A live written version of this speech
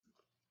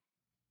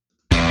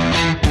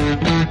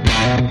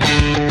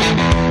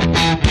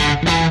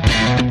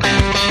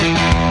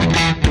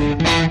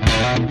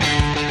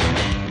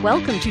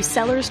Welcome to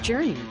Seller's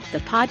Journey, the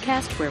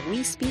podcast where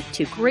we speak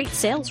to great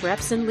sales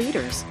reps and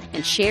leaders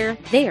and share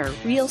their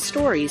real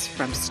stories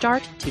from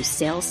start to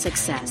sales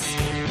success.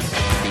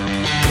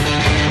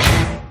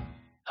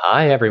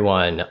 Hi,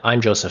 everyone.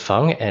 I'm Joseph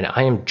Fung, and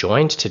I am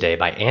joined today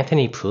by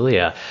Anthony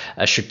Pullia,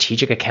 a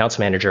strategic accounts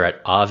manager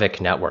at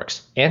Auvik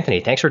Networks. Anthony,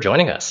 thanks for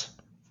joining us.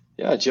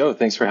 Yeah, Joe,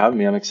 thanks for having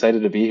me. I'm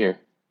excited to be here.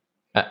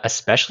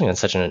 Especially on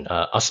such an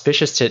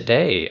auspicious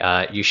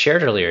day. You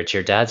shared earlier it's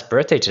your dad's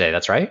birthday today,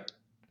 that's right?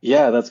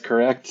 Yeah, that's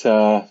correct.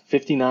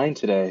 59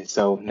 today.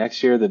 So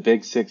next year, the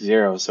big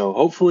 60. So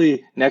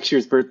hopefully next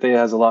year's birthday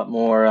has a lot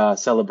more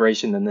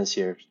celebration than this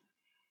year.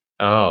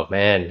 Oh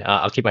man,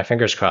 I'll keep my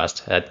fingers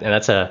crossed. And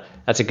that's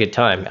a good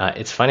time.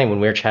 It's funny when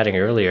we were chatting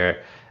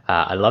earlier.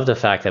 I love the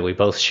fact that we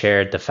both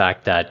shared the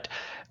fact that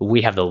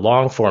we have the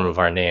long form of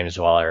our names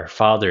while our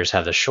fathers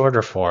have the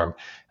shorter form.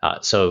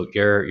 So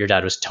your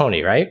dad was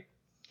Tony, right?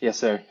 Yes,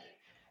 sir.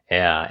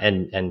 Yeah,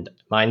 and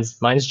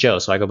mine's Joe,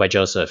 so I go by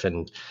Joseph,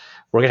 and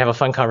we're gonna have a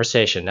fun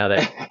conversation now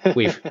that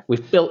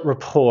we've built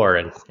rapport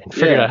and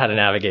figured out how to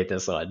navigate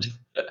this one.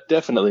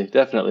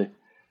 Definitely.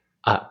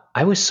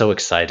 I was so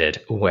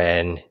excited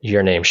when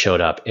your name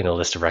showed up in a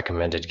list of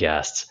recommended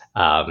guests.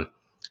 I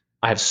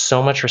have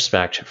so much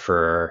respect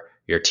for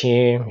your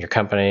team, your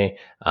company,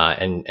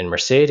 and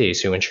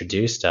Mercedes, who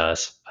introduced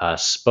us,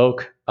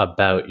 spoke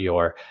about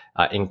your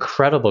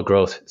incredible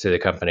growth through the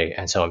company.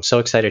 And so I'm so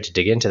excited to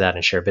dig into that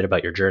and share a bit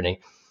about your journey.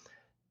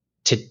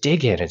 To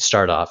dig in and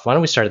start off, why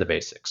don't we start at the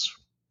basics?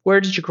 Where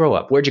did you grow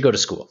up? Where did you go to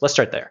school? Let's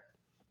start there.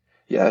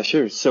 Yeah,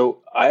 sure.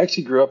 So I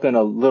actually grew up in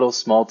a little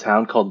small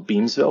town called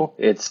Beamsville.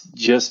 It's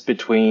just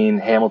between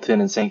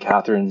Hamilton and St.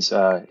 Catharines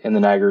in the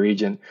Niagara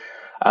region.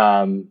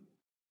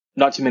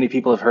 Not too many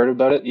people have heard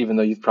about it, even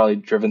though you've probably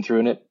driven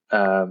through it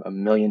a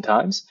million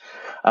times.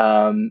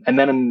 And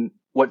then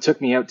what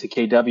took me out to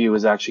KW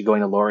was actually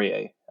going to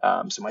Laurier.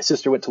 So my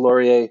sister went to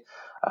Laurier.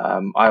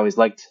 I always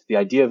liked the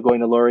idea of going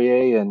to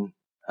Laurier and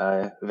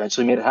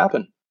eventually made it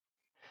happen.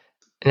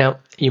 Now,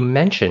 you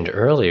mentioned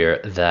earlier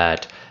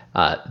that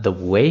the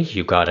way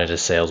you got into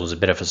sales was a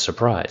bit of a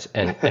surprise.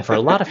 And for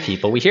a lot of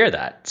people, we hear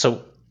that.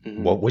 So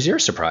what was your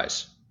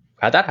surprise?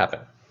 How'd that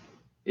happen?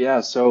 Yeah,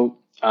 so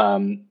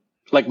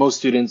like most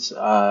students,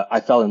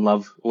 I fell in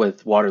love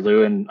with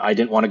Waterloo, and I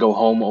didn't want to go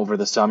home over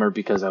the summer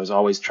because I was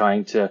always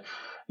trying to,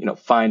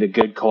 find a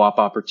good co-op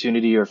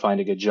opportunity or find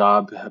a good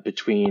job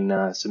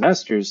between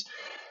semesters.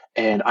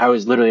 And I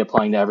was literally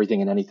applying to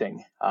everything and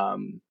anything.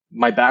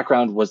 My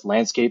background was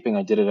landscaping.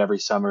 I did it every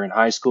summer in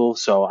high school.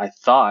 So I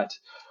thought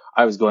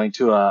I was going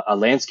to a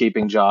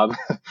landscaping job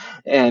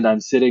and I'm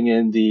sitting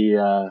in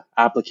the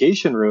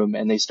application room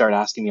and they start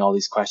asking me all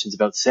these questions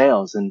about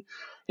sales. And,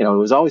 it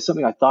was always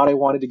something I thought I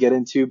wanted to get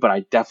into, but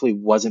I definitely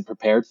wasn't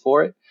prepared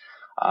for it.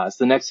 So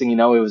the next thing you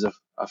know, it was a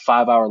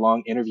 5-hour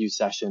long interview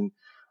session.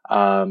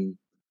 And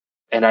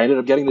I ended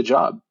up getting the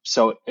job.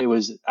 So it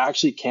was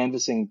actually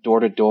canvassing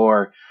door to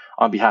door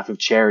on behalf of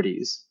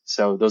charities.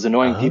 So those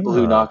annoying people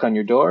who knock on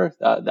your door,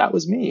 that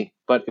was me.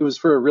 But it was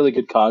for a really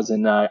good cause,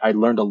 and I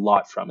learned a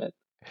lot from it.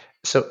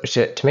 So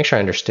to make sure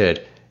I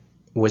understood,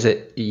 was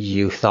it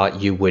you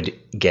thought you would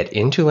get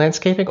into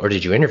landscaping, or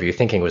did you interview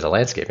thinking it was a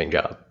landscaping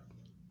job?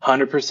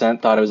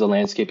 100% thought it was a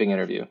landscaping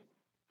interview.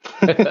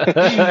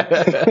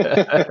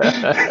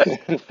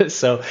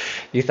 So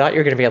you thought you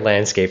were going to be a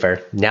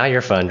landscaper. Now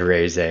you're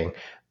fundraising.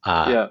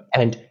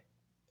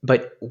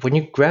 But when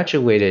you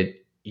graduated,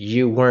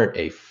 you weren't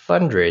a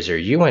fundraiser.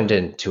 You went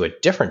into a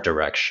different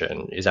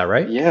direction. Is that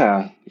right?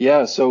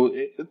 Yeah. So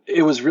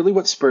it was really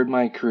what spurred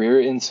my career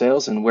in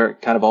sales and where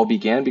it kind of all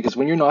began, because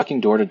when you're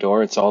knocking door to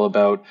door, it's all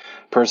about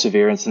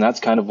perseverance. And that's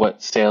kind of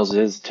what sales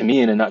is to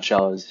me in a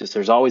nutshell, is just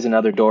there's always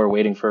another door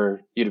waiting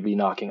for you to be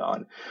knocking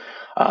on.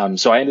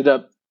 So I ended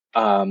up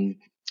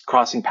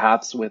crossing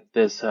paths with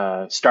this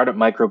startup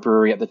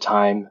microbrewery at the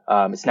time.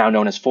 It's now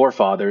known as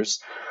Forefathers.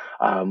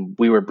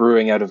 We were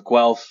brewing out of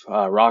Guelph,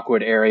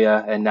 Rockwood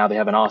area, and now they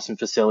have an awesome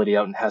facility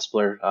out in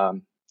Hespeler.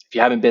 If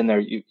you haven't been there,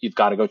 you've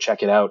got to go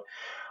check it out.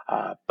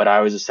 But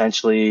I was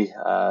essentially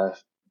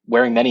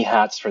wearing many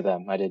hats for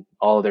them. I did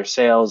all of their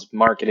sales,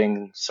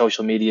 marketing,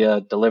 social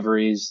media,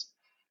 deliveries,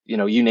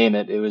 you name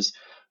it. It was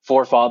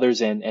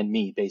Forefathers and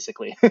me,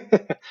 basically.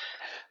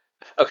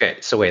 Okay,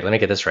 so wait, let me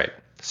get this right.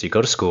 So you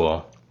go to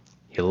school,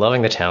 you're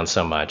loving the town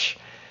so much,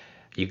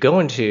 you go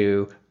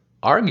into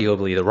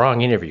arguably the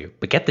wrong interview,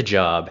 but get the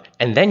job,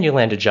 and then you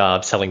land a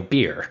job selling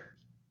beer.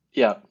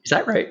 Yeah. Is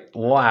that right?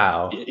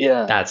 Wow.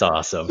 Yeah. That's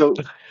awesome. So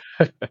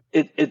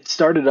it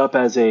started up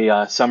as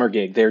a summer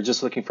gig. They were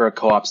just looking for a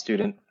co-op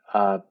student,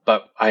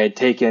 but I had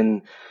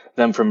taken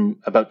them from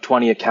about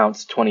 20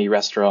 accounts, 20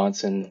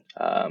 restaurants, and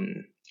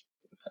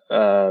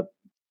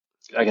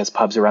I guess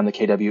pubs around the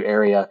KW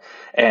area.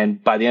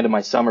 And by the end of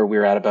my summer, we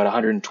were at about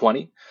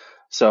 120.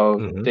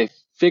 So they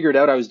figured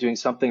out I was doing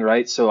something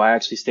right. So I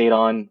actually stayed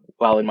on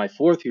while in my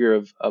fourth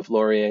year of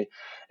Laurier.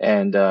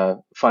 And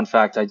fun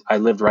fact, I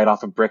lived right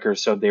off of Bricker,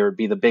 so there would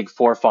be the big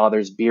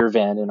Forefathers beer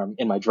van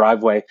in my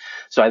driveway.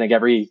 So I think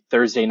every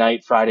Thursday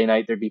night, Friday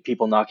night, there'd be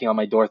people knocking on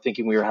my door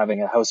thinking we were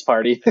having a house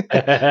party.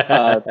 But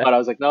I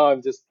was like, no,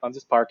 I'm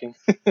just parking.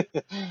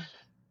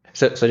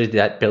 So did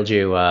that build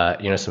you,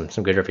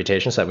 some good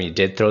reputation? So that when you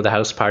did throw the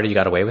house party, you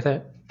got away with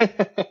it?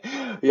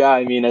 Yeah,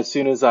 I mean, as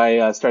soon as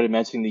I started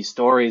mentioning these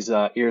stories,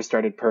 ears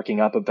started perking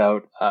up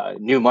about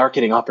new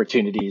marketing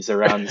opportunities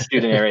around the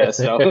student area.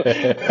 So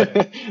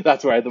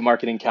that's where the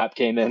marketing cap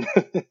came in.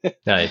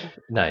 Nice,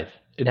 nice.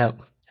 Now,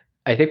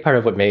 I think part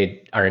of what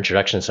made our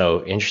introduction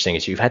so interesting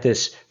is you've had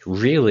this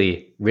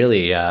really,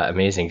 really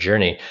amazing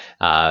journey,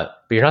 but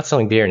you're not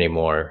selling beer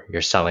anymore.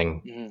 You're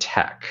selling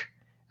tech.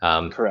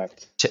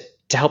 Correct.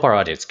 To help our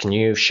audience, can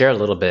you share a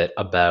little bit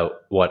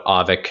about what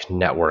Auvik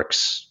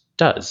Networks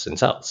does and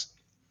sells?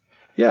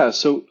 Yeah,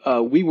 so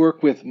we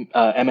work with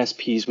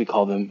MSPs, we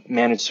call them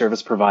managed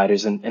service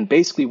providers. And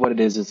basically what it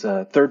is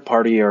a third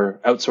party or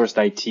outsourced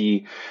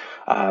IT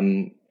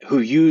who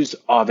use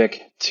Auvik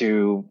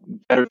to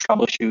better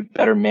troubleshoot,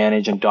 better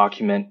manage, and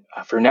document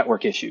for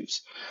network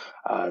issues.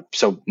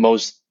 So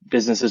most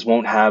businesses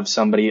won't have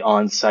somebody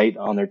on site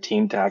on their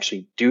team to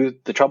actually do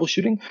the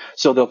troubleshooting.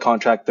 So they'll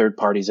contract third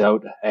parties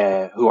out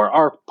who are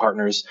our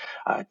partners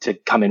to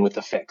come in with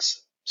the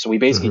fix. So we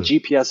basically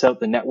GPS out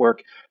the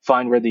network,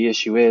 find where the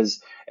issue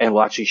is, and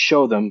we'll actually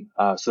show them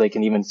so they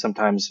can even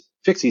sometimes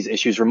fix these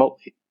issues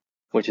remotely,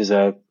 which is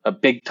a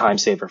big time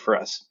saver for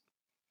us.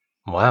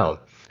 Wow.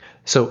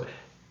 So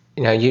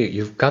now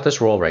you've got this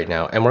role right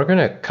now, and we're going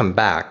to come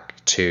back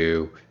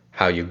to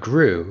how you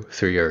grew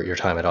through your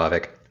time at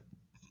Auvik.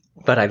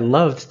 But I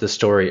loved the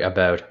story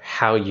about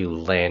how you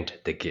land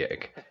the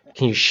gig.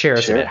 Can you share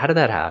us a bit? How did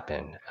that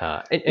happen?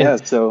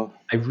 So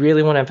I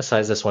really want to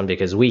emphasize this one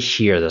because we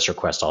hear this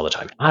request all the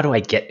time. How do I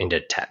get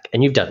into tech?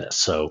 And you've done this,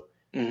 so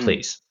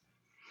please.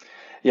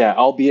 Yeah,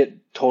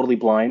 albeit totally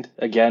blind.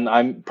 Again,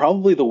 I'm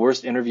probably the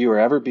worst interviewer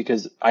ever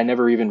because I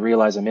never even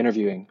realize I'm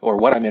interviewing or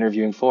what I'm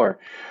interviewing for.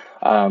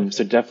 So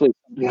definitely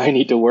something I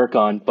need to work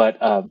on. But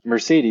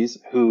Mercedes,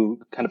 who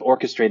kind of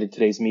orchestrated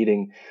today's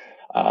meeting,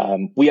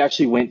 we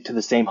actually went to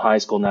the same high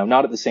school now,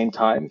 not at the same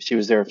time. She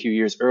was there a few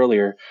years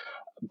earlier.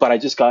 But I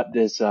just got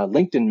this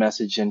LinkedIn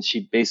message and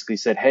she basically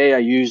said, hey, I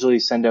usually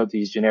send out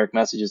these generic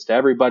messages to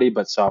everybody,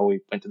 but saw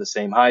we went to the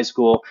same high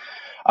school.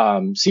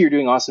 See, you're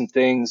doing awesome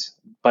things.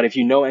 But if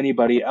you know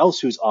anybody else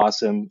who's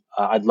awesome,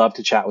 I'd love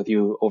to chat with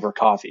you over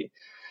coffee.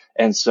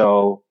 And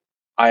so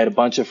I had a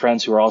bunch of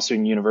friends who were also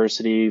in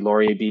university,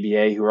 Laurier,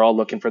 BBA, who were all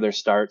looking for their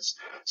starts.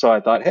 So I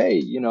thought,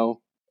 hey,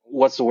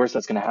 what's the worst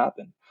that's going to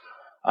happen?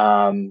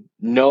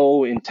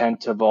 No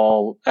intent of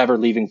all ever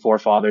leaving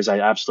Forefathers.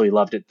 I absolutely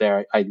loved it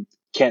there. I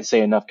can't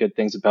say enough good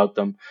things about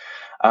them.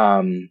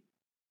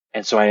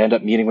 And so I end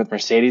up meeting with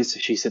Mercedes.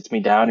 She sits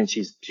me down and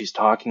she's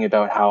talking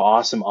about how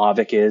awesome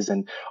Auvik is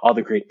and all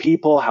the great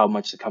people, how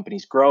much the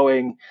company's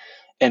growing.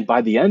 And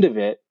by the end of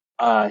it,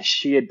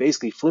 she had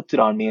basically flipped it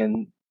on me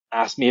and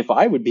asked me if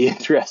I would be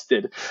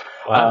interested.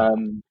 Wow.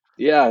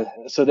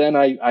 So then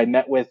I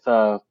met with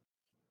a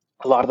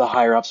lot of the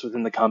higher ups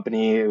within the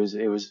company. It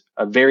was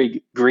a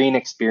very green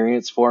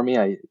experience for me.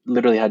 I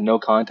literally had no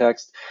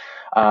context.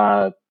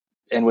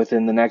 And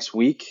within the next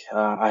week,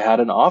 I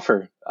had an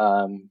offer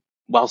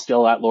while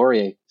still at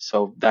Laurier.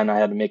 So then I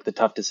had to make the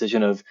tough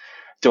decision of,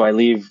 do I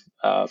leave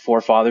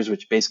Forefathers,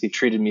 which basically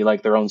treated me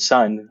like their own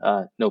son,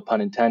 no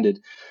pun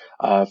intended,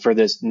 for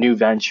this new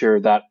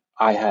venture that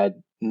I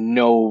had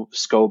no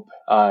scope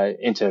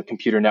into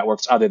computer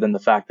networks other than the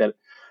fact that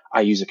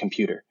I use a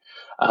computer.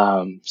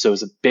 So it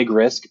was a big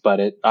risk,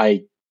 but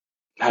I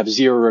have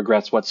zero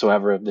regrets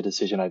whatsoever of the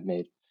decision I've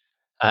made.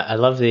 I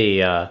love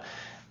the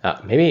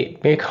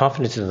maybe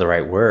confidence isn't the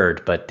right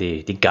word, but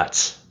the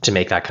guts to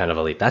make that kind of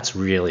a leap. That's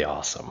really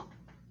awesome.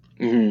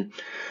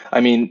 I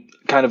mean,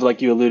 kind of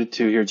like you alluded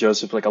to here,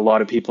 Joseph, like a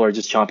lot of people are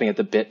just chomping at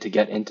the bit to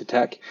get into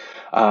tech.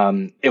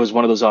 It was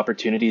one of those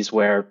opportunities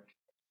where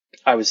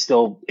I was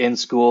still in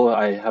school.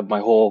 I have my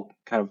whole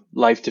kind of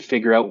life to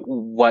figure out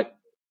what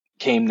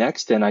came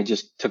next. And I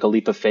just took a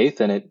leap of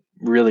faith and it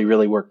really,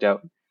 really worked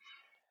out.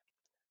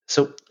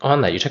 So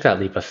on that, you took that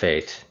leap of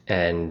faith,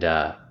 and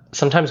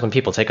sometimes when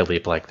people take a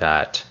leap like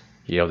that,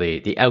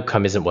 the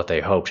outcome isn't what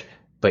they hoped.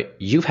 But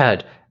you've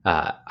had,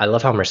 I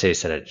love how Mercedes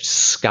said it,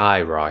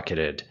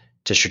 skyrocketed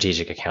to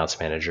strategic accounts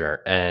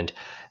manager. And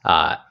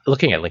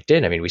looking at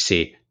LinkedIn, I mean, we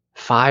see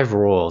 5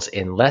 roles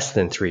in less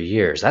than 3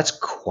 years. That's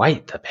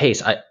quite the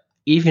pace.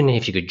 Even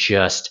if you could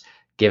just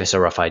give us a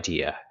rough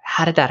idea,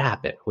 how did that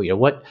happen?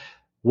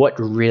 What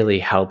really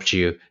helped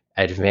you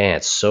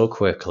advance so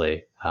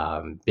quickly?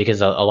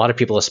 Because a lot of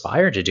people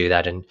aspire to do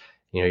that, and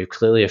you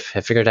clearly have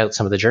figured out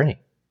some of the journey.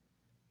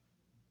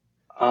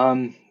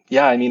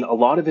 Yeah, I mean, a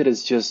lot of it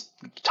is just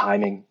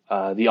timing.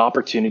 The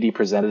opportunity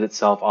presented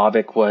itself.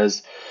 Auvik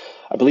was,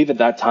 I believe at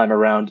that time,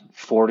 around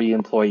 40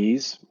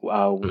 employees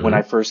when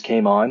I first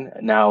came on.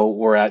 Now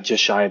we're at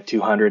just shy of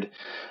 200.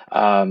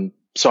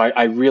 So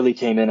I really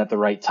came in at the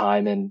right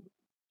time, and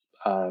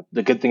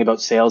the good thing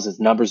about sales is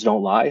numbers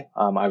don't lie.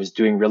 I was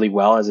doing really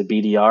well as a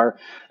BDR.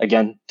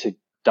 Again, to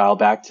dial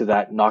back to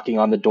that knocking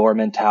on the door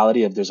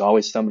mentality of there's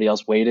always somebody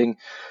else waiting.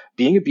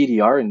 Being a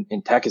BDR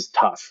in tech is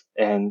tough.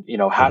 And,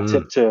 hat Mm-hmm.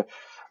 tip to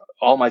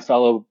all my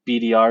fellow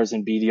BDRs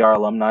and BDR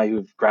alumni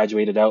who've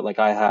graduated out like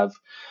I have.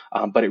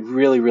 But it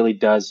really, really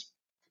does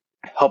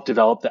help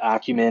develop the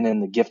acumen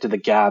and the gift of the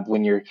gab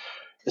when you're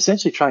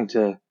essentially trying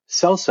to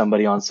sell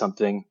somebody on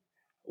something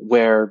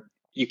where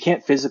you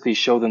can't physically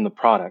show them the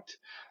product.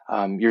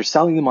 You're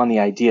selling them on the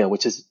idea,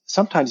 which is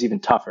sometimes even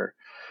tougher.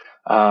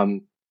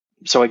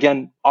 So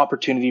again,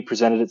 opportunity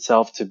presented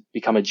itself to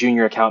become a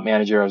junior account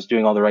manager. I was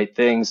doing all the right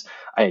things.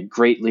 I had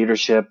great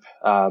leadership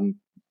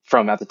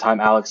from at the time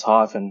Alex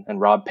Hoff and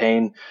Rob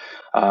Payne,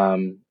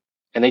 and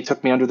they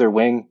took me under their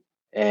wing.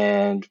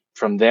 And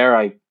from there,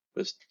 I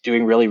was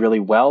doing really,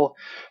 really well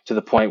to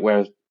the point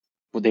where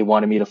they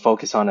wanted me to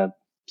focus on a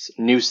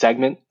new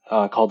segment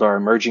called our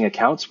emerging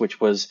accounts,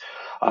 which was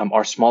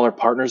our smaller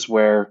partners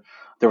where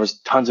there was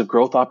tons of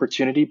growth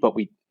opportunity, but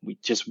we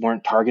just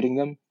weren't targeting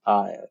them.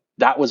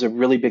 That was a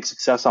really big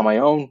success on my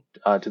own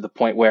to the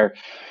point where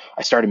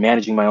I started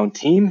managing my own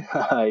team.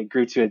 I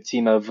grew to a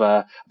team of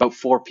about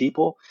 4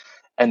 people.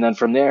 And then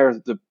from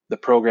there, the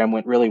program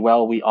went really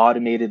well. We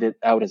automated it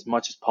out as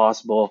much as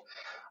possible.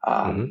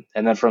 And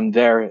then from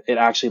there, it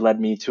actually led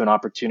me to an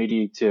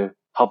opportunity to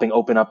helping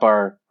open up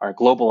our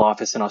global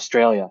office in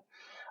Australia.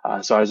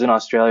 So I was in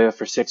Australia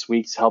for 6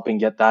 weeks, helping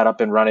get that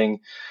up and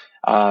running.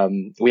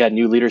 We had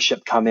new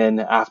leadership come in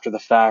after the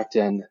fact,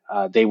 and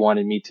they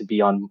wanted me to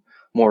be on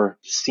more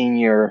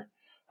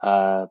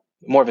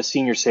of a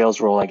senior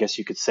sales role, I guess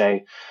you could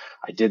say.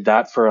 I did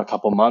that for a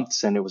couple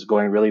months, and it was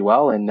going really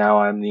well. And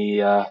now I'm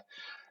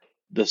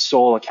the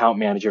sole account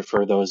manager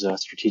for those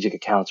strategic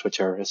accounts, which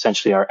are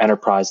essentially our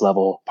enterprise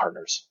level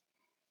partners.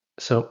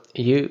 So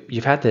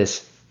you've had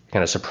this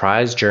kind of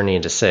surprise journey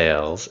into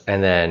sales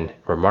and then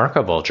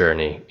remarkable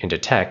journey into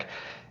tech.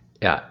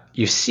 Yeah,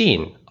 you've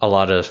seen a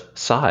lot of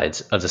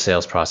sides of the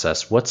sales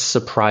process. What's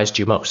surprised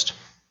you most?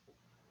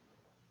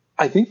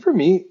 I think for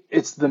me,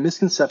 it's the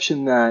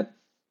misconception that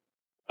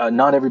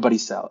not everybody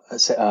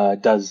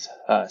does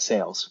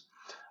sales.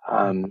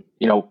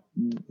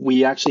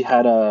 We actually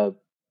had a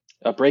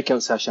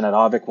breakout session at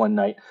Auvik one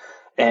night,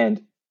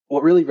 and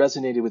what really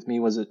resonated with me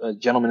was a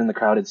gentleman in the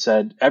crowd had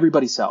said,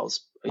 everybody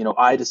sells.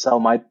 I had to sell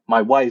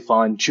my wife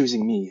on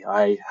choosing me.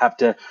 I have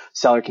to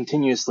sell her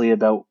continuously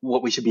about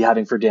what we should be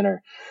having for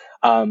dinner.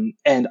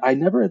 And I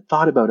never had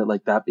thought about it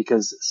like that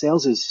because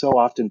sales is so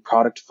often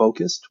product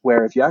focused,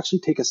 where if you actually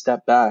take a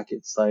step back,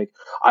 it's like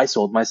I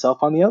sold myself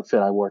on the outfit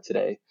I wore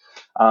today.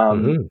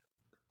 Mm-hmm.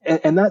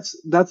 And that's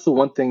the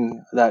one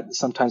thing that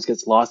sometimes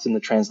gets lost in the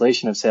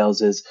translation of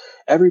sales is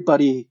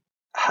everybody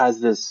has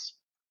this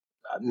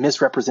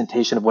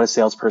misrepresentation of what a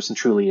salesperson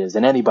truly is,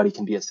 and anybody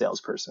can be a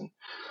salesperson.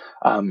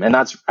 And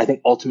that's, I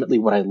think, ultimately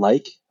what I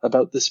like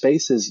about the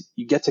space is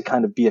you get to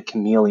kind of be a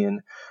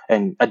chameleon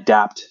and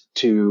adapt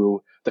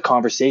to the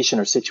conversation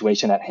or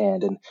situation at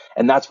hand.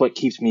 And that's what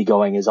keeps me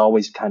going, is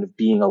always kind of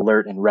being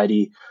alert and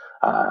ready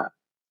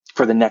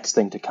for the next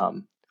thing to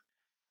come.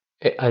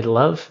 I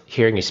love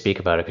hearing you speak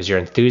about it because your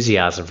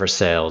enthusiasm for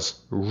sales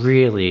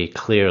really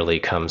clearly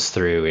comes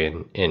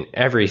through in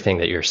everything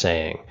that you're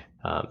saying.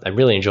 I'm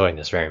really enjoying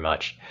this very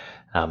much.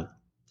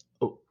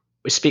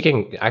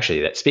 Speaking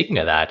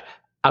of that,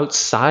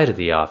 outside of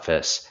the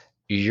office,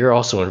 you're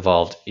also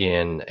involved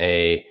in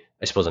a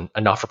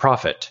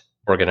not-for-profit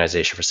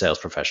organization for sales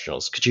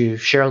professionals. Could you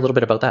share a little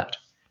bit about that?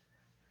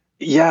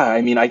 Yeah,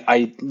 I mean,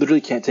 I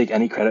literally can't take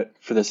any credit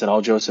for this at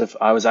all, Joseph.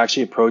 I was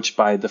actually approached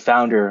by the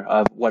founder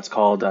of what's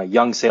called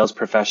Young Sales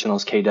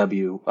Professionals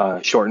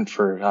KW, shortened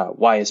for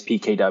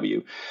YSP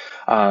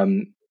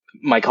KW.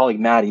 My colleague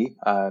Maddie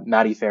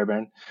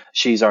Fairbairn,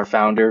 she's our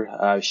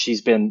founder.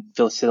 She's been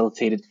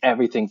facilitated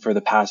everything for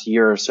the past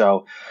year or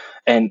so.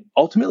 And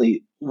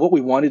ultimately, what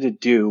we wanted to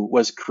do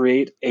was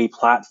create a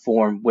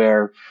platform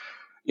where,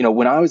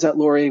 when I was at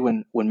Laurier,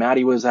 when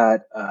Maddie was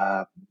at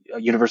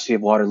University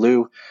of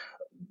Waterloo,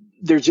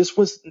 there just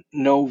was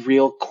no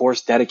real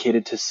course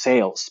dedicated to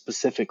sales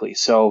specifically.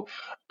 So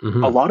a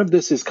lot of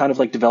this is kind of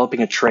like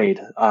developing a trade,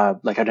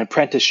 like an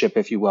apprenticeship,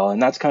 if you will. And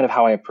that's kind of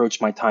how I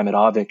approached my time at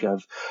Auvik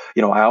of,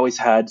 I always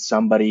had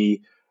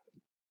somebody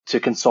to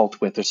consult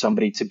with or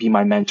somebody to be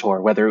my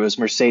mentor, whether it was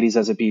Mercedes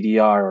as a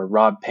BDR or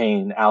Rob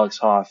Payne, Alex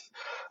Hoff,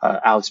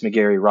 Alex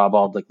McGarry, Rob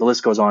Ald, like the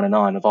list goes on and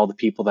on of all the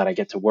people that I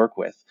get to work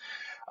with.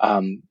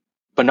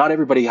 But not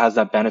everybody has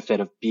that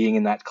benefit of being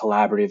in that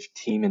collaborative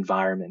team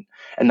environment.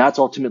 And that's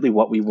ultimately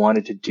what we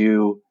wanted to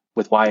do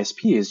with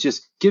YSP, is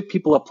just give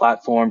people a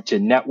platform to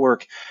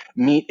network,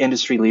 meet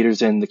industry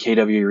leaders in the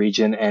KW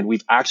region. And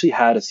we've actually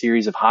had a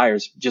series of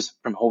hires just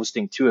from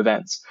hosting 2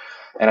 events.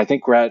 And I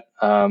think we're at,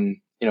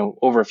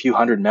 over a few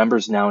hundred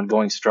members now and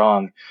going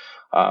strong.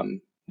 We're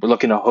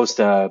looking to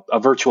host a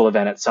virtual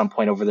event at some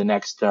point over the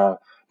next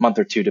month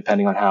or 2,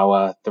 depending on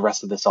how the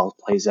rest of this all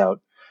plays out.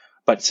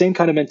 But same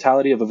kind of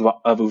mentality of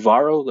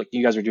Uvaro, like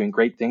you guys are doing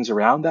great things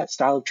around that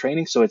style of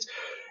training. So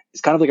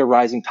it's kind of like a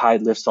rising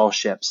tide lifts all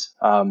ships,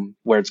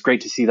 where it's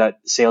great to see that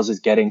sales is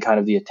getting kind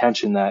of the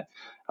attention that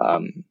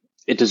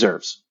it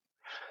deserves.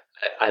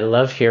 I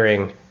love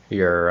hearing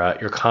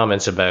your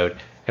comments about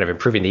kind of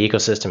improving the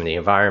ecosystem and the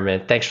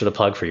environment. Thanks for the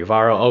plug for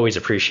Uvaro. Always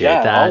appreciate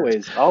Yeah,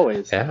 that.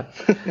 always. Yeah.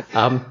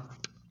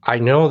 I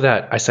know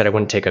that I said I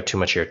wouldn't take up too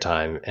much of your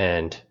time,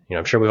 and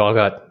I'm sure we've all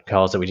got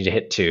calls that we need to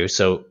hit too.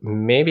 So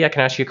maybe I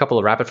can ask you a couple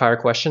of rapid fire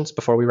questions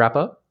before we wrap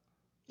up.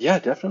 Yeah,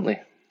 definitely.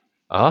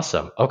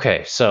 Awesome.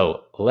 Okay,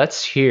 so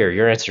let's hear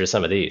your answer to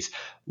some of these.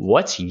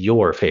 What's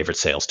your favorite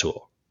sales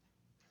tool?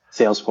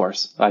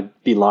 Salesforce.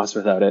 I'd be lost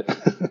without it.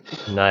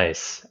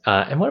 Nice.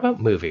 And what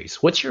about movies?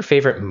 What's your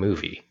favorite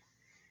movie?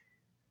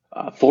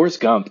 Forrest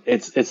Gump.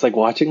 It's like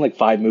watching like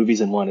 5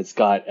 movies in one. It's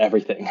got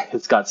everything.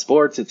 It's got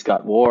sports. It's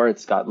got war.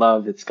 It's got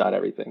love. It's got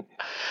everything.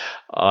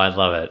 Oh, I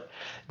love it.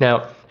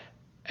 Now,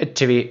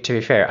 to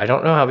be fair, I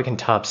don't know how we can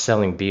top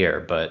selling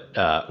beer,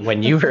 but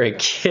when you were a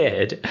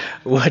kid,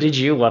 what did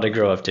you want to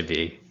grow up to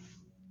be?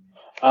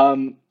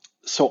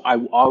 So I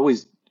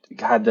always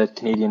had the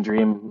Canadian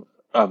dream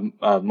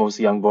of most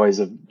young boys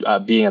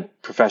of being a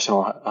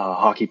professional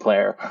hockey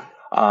player.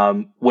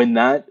 When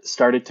that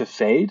started to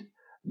fade,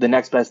 the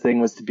next best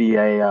thing was to be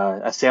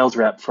a sales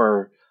rep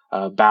for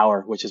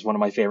Bauer, which is one of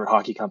my favorite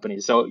hockey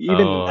companies. So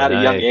even at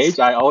a young age,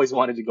 I always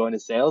wanted to go into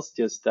sales,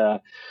 just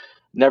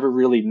never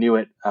really knew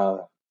it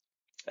out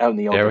in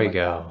the open. There we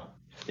go.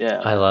 Yeah.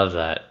 I love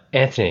that.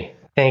 Anthony,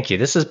 thank you.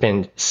 This has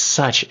been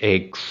such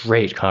a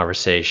great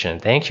conversation.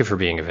 Thank you for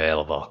being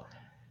available.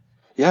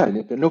 Yeah,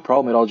 no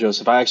problem at all,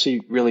 Joseph. I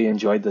actually really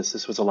enjoyed this.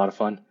 This was a lot of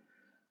fun.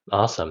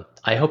 Awesome.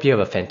 I hope you have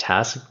a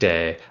fantastic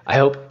day. I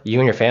hope you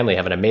and your family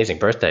have an amazing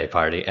birthday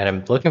party, and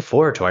I'm looking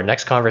forward to our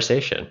next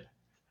conversation.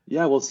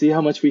 Yeah, we'll see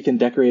how much we can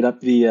decorate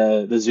up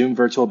the Zoom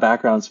virtual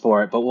backgrounds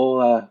for it, but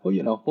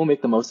we'll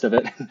make the most of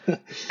it.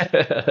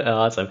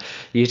 Awesome.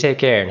 You take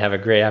care and have a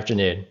great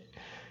afternoon.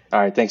 All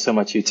right, thanks so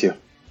much. You too.